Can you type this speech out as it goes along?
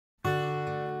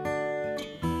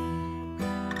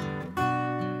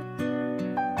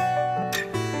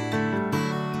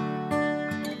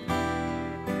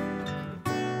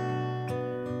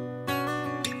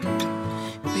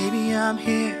I'm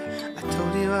here. I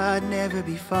told you I'd never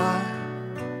be far.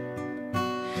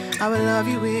 I will love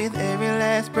you with every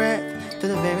last breath, to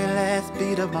the very last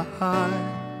beat of my heart.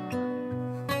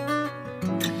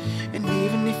 And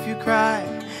even if you cry,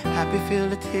 happy feel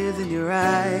the tears in your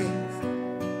eyes.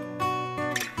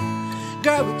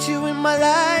 Girl, with you in my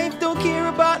life, don't care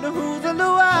about the who's and the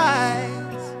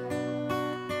whys.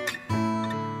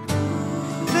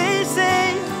 They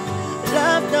say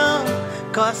love don't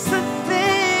cost a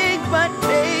thing, but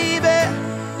baby,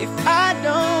 if I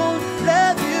don't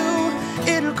love you,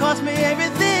 it'll cost me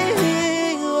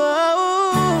everything.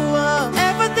 Whoa,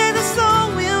 everything's a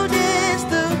song we'll dance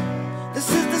to. This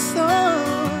is the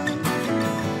song.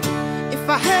 If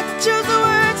I had to choose the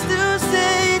words to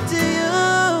say to you,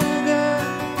 girl,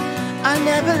 I'll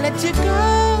never let you go.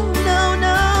 No,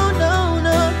 no, no,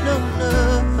 no, no,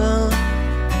 no.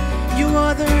 You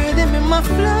are the rhythm in my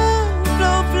flow,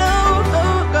 flow, flow,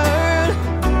 oh girl.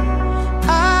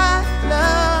 I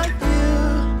love you.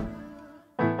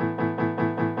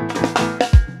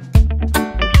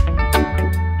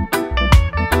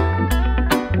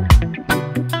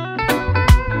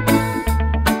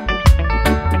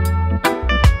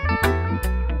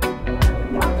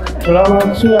 Selamat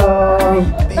siang.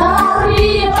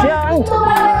 Siang.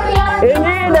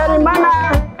 Ini dari mana?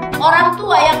 Orang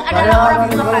tua yang adalah orang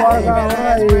tua Pak.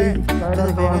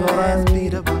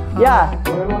 Ya.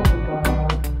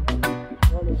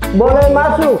 Boleh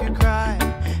masuk.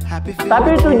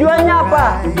 Tapi tujuannya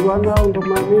apa? Tujuannya untuk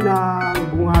meminang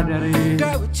bunga dari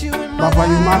Bapak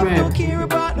Imame.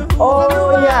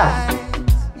 Oh iya.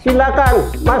 Silakan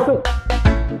masuk.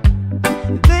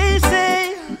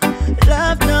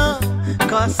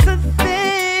 Cost a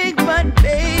thing, but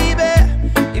baby,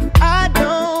 if I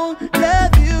don't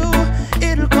love you,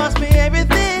 it'll cost me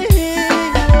everything.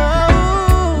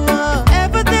 Whoa,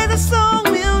 everything's a song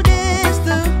we'll dance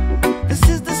to. This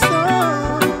is the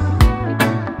song.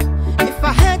 If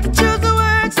I had to choose the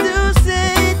words to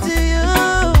say to you,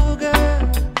 girl,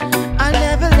 I'll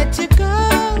never let you go.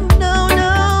 No,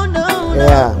 no, no,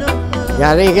 Ya, no, no.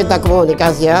 jadi kita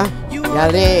komunikasi ya.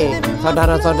 Jadi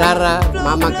saudara-saudara,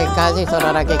 mama kekasih,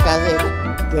 saudara kekasih,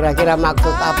 kira-kira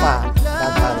maksud apa?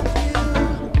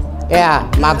 Ya,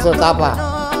 maksud apa?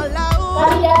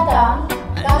 Kami datang,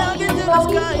 kami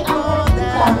memiliki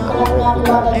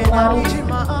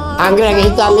Anggrek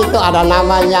hitam itu ada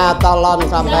namanya, tolong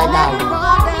sampaikan.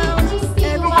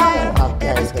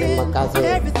 Oke, terima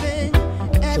kasih.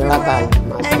 Silakan.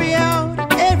 Every out,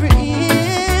 every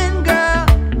in, girl,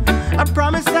 I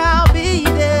promise I'll be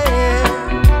there.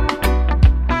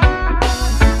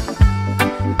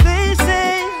 They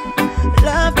say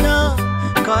love don't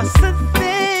cost a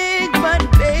thing, but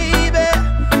baby,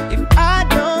 if I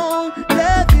don't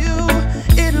love you,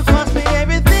 it'll cost me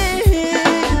everything.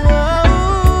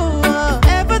 Whoa,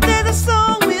 everything's a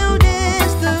song we'll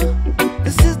dance to.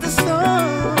 This is the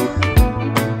song.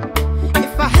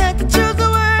 If I had to choose the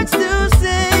words to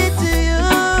say to you,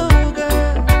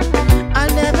 girl,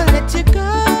 I'll never let you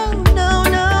go. No,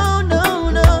 no, no,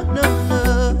 no, no,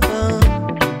 no.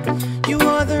 You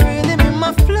are the rhythm in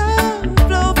my flow,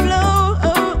 flow, flow,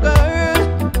 oh girl.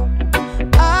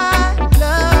 I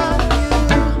love you.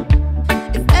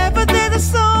 If ever there's a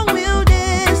song we'll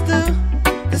dance to,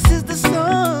 this is the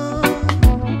song.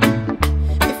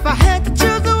 If I had to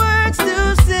choose the words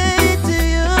to say to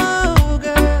you,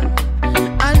 girl,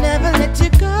 I'll never let you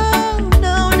go.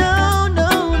 No, no, no,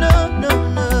 no, no,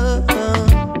 no.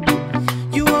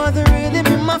 You are the rhythm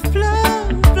in my flow,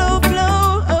 flow,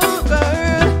 flow, oh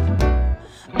girl.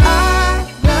 I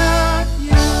love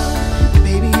you.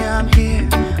 Baby, I'm here.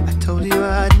 I told you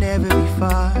I'd never be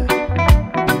far.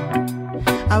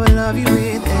 I will love you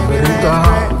with every Berita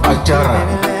last breath, acara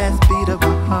every last beat of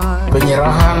my heart.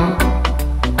 penyerahan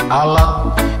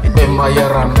alat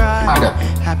pembayaran adat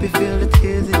Happy feel the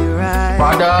tears in your eyes.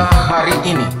 pada hari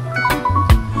ini,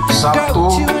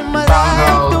 Sabtu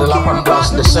tanggal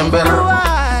 18 Desember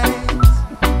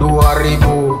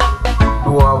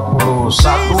 2021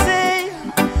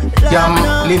 jam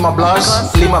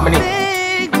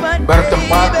 15.05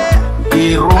 bertempat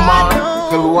di rumah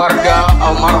keluarga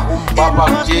almarhum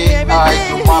Bapak J. A.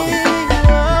 Jumami.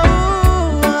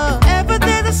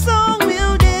 Everything's a song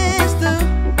we'll dance to.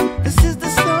 This is the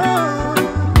song.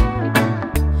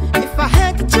 If I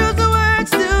had to choose the words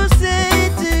to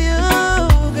say to you,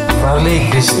 girl,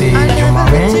 Rally Kristi I'll never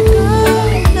let you Jumami go.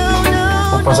 No, no,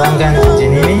 mempesankan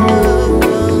cincin ini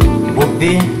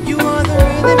bukti you are the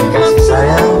rhythm kasih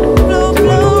saya flow,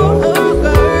 flow, oh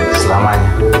girl.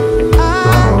 selamanya.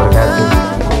 Tuhan memberkati.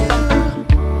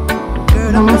 Girl,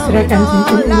 Mama serahkan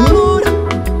cincin ini,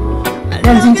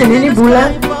 dan cincin ini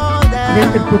bulat dan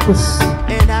terputus.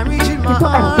 Itu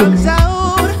artinya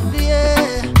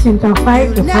cinta Fai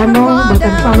ke Fano,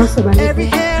 bahkan Fano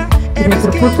sebaliknya, tidak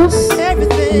terputus,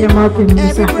 hanya maut yang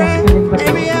memisahkan kalian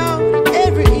berdua.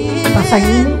 Pasang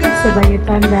ini sebagai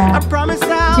tanda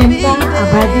cinta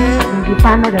abadi bagi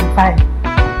Fano dan Fai.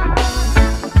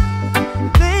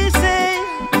 They say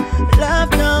love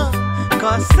don't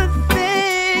cost a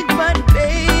thing, but